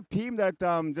 Our top team that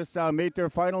just made their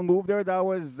final move there, that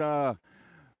was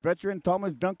veteran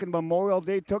Thomas Duncan Memorial.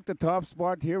 They took the top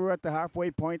spot here. We're at the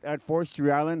halfway point at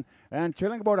Forestry Island and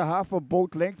trailing about a half a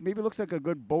boat length. Maybe looks like a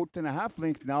good boat and a half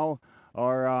length now.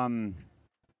 Our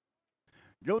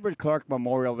Gilbert Clark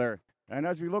Memorial there. And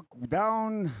as we look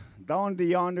down the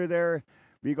yonder there,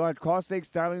 we got Cross Lake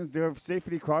Stallions. They're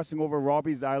safely crossing over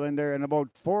Robbie's Island there. And about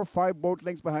 4 or 5 boat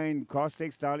lengths behind Cross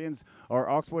Lake Stallions are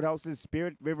Oxford House's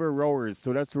Spirit River Rowers.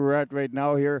 So that's where we're at right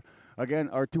now here. Again,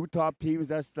 our 2 top teams,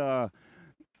 that's the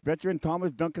veteran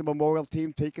Thomas Duncan Memorial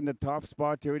team taking the top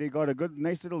spot here. They got a good,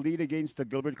 nice little lead against the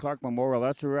Gilbert Clark Memorial.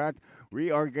 That's where we're at.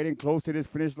 We are getting close to this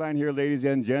finish line here, ladies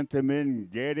and gentlemen.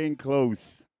 Getting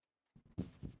close.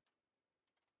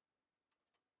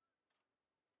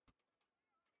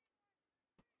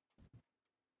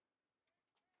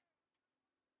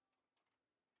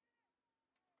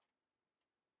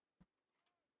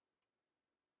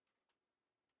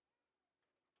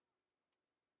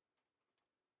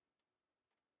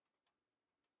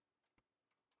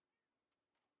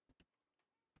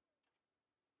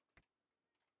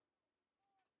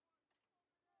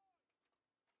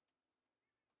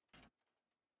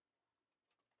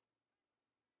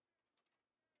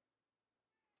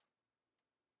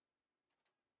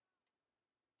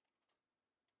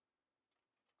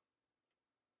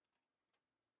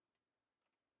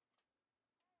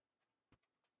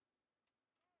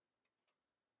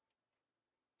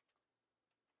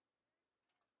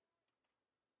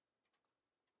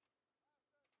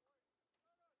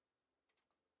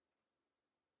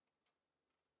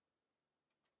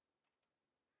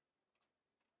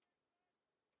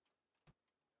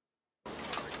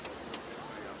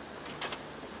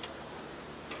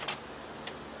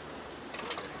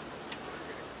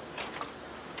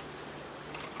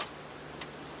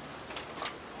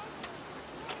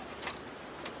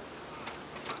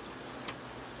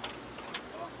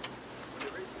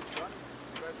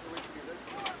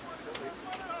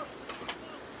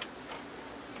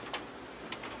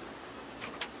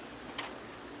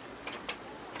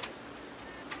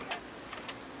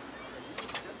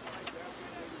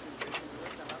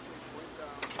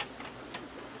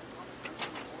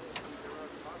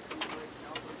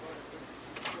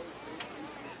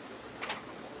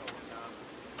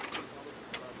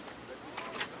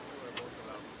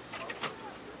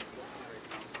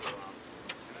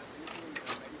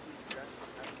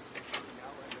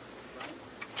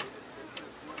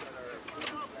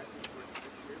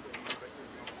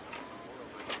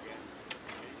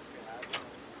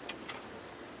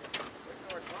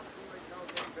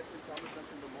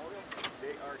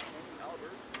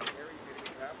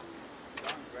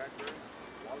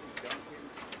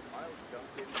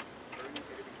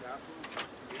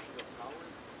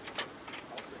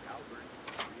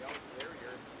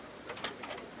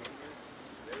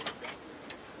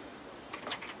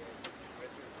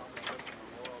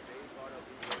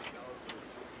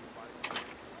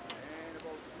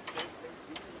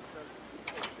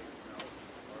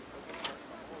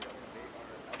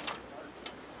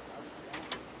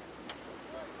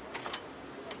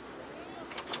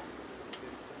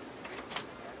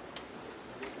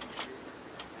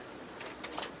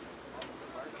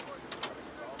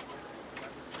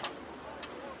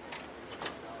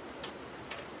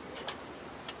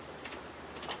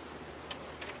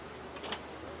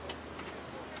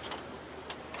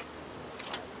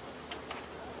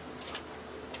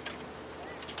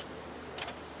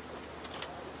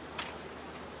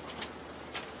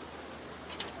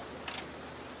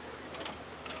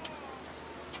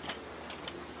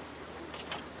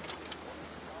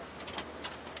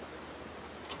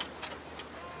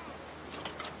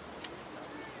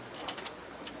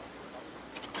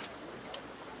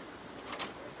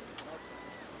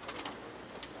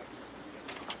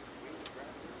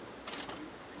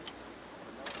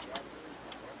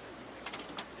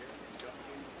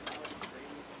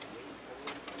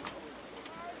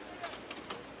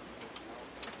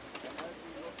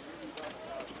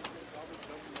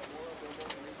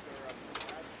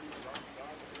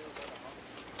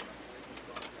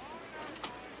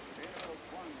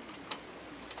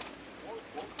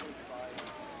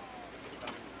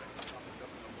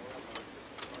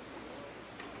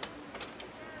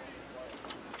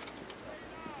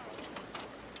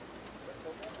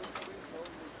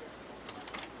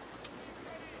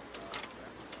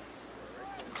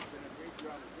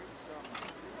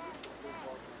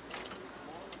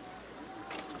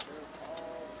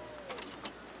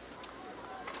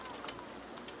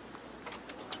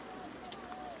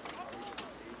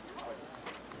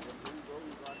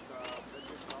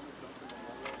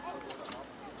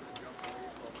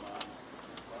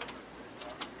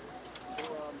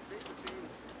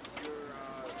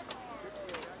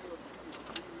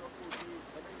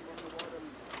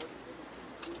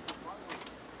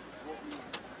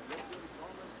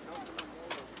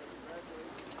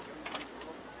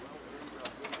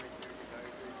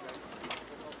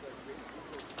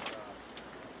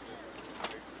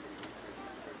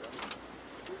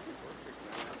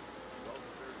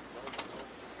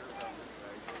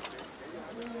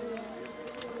 Coming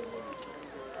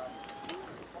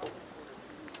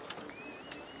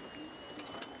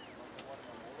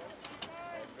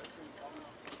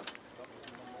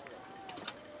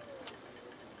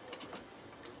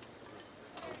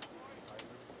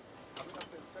up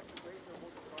in second place, we're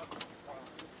moving across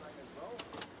this line as well.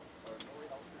 Our Norway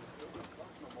House's Gilbert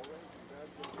Clark Memorial.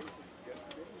 Congratulations,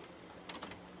 gentlemen.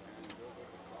 And Gilbert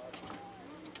Clark.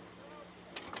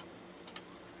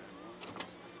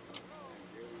 And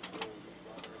there we go. We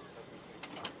got our second place.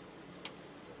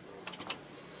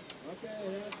 Okay,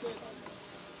 that's it.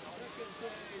 Second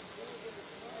place, Gilbert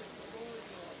Clark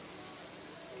Memorial.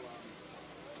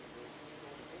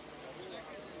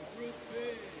 Second in Group B.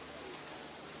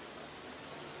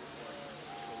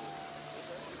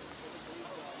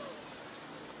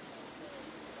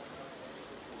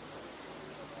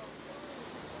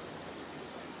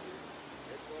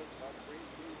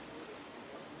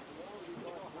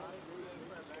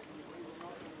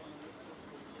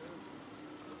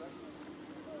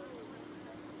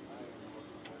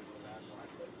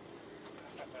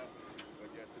 But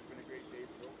yes, it's been a great day,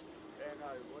 folks. And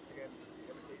once again,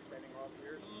 Kevin Tate signing off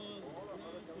here. For all our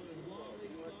other television people, you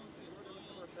know what? Enjoy the rest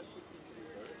of our festive week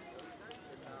today, all right?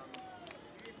 And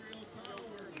Gabriel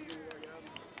Sauer. I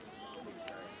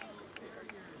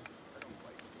don't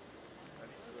like it. I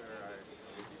swear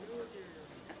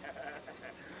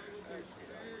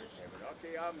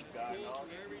okay, I'm done. I'll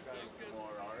see you guys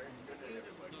tomorrow, all right? Good night,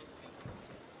 everybody.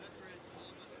 Veteran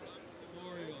Thomas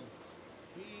Memorial.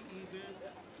 Key event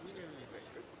winner.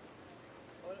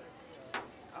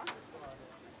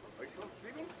 Are you still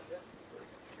streaming?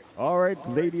 All right,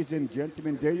 ladies and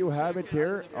gentlemen, there you have it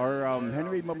here. Our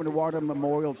Henry Muminawatum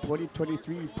Memorial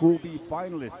 2023 Pool B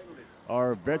finalists.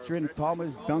 Our veteran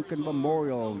Thomas Duncan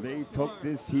Memorial. They took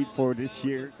this heat for this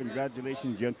year.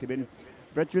 Congratulations, gentlemen.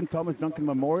 Veteran Thomas Duncan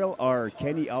Memorial are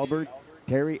Kenny Albert,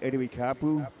 Terry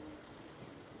Edwikapu,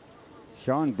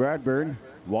 Sean Bradburn,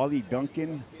 Wally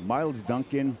Duncan, Miles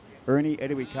Duncan, Ernie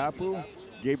Edwikapu,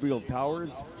 Gabriel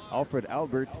Towers, Alfred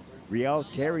Albert, Riel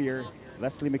Carrier,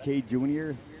 Leslie McKay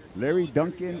Jr., Larry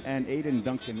Duncan, and Aiden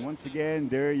Duncan. Once again,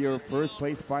 they're your first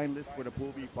place finalists for the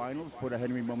Pool B Finals for the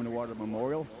Henry Muminawatum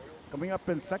Memorial. Coming up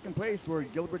in second place were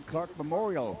Gilbert Clark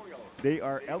Memorial. They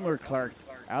are Elmer Clark,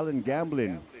 Alan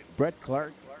Gamblin, Brett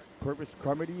Clark, Purvis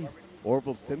Crumity,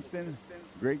 Orville Simpson,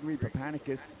 Gregory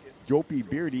Papanicus, Jopi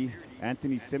Beardy,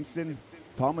 Anthony Simpson,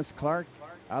 Thomas Clark,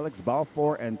 Alex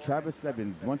Balfour, and Travis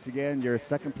Evans. Once again, your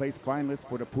second place finalists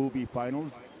for the Pool B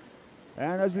Finals.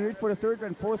 And as we wait for the third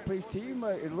and fourth place team,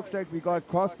 it looks like we got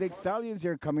Cross Lake Stallions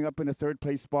here coming up in the third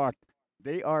place spot.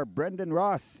 They are Brendan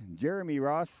Ross, Jeremy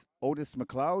Ross, Otis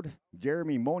McLeod,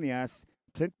 Jeremy Monias,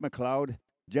 Clint McLeod,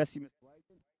 Jesse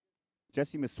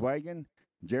Miswagon,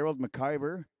 Gerald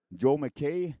McIver, Joe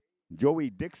McKay, Joey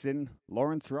Dixon,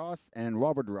 Lawrence Ross, and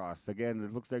Robert Ross. Again,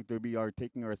 it looks like they'll be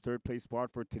taking our third place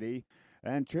spot for today.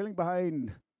 And trailing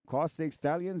behind Cross Lake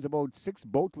Stallions, about 6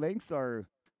 boat lengths, are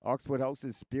Oxford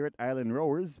House's Spirit Island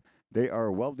Rowers. They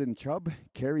are Weldon Chubb,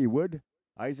 Kerry Wood,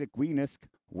 Isaac Wienusk,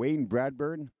 Wayne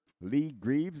Bradburn, Lee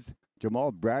Greaves,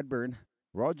 Jamal Bradburn,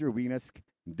 Roger Wienusk,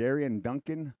 Darian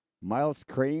Duncan, Miles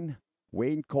Crane,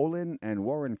 Wayne Colin, and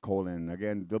Warren Colin.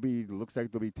 Again, looks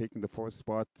like they'll be taking the fourth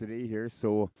spot today here.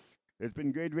 So it's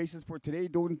been great races for today.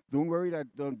 Don't worry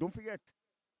don't forget.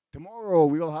 Tomorrow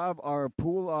we will have our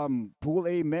Pool A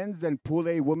men's and Pool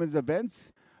A women's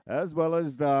events, as well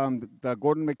as the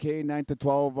Gordon McKay 9 to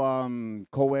 12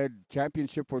 co-ed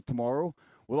championship for tomorrow.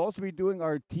 We'll also be doing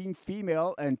our teen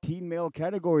female and teen male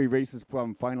category races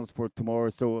from finals for tomorrow.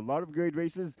 So a lot of great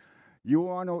races. You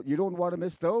don't want to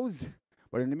miss those.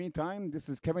 But in the meantime, this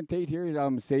is Kevin Tate here.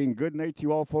 Saying good night to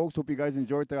you all, folks. Hope you guys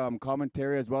enjoyed the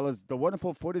commentary as well as the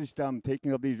wonderful footage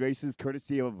taking of these races,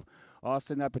 courtesy of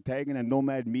Austin Apatagan and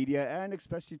Nomad Media, and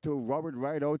especially to Robert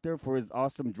Wright out there for his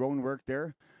awesome drone work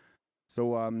there.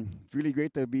 So it's really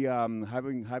great to be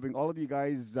having all of you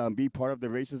guys be part of the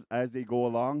races as they go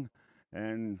along.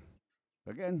 And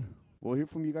again, we'll hear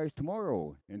from you guys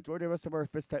tomorrow. Enjoy the rest of our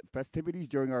festivities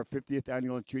during our 50th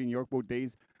annual Treating York Boat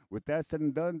Days. With that said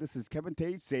and done, this is Kevin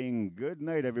Tate saying good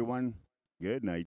night, everyone. Good night.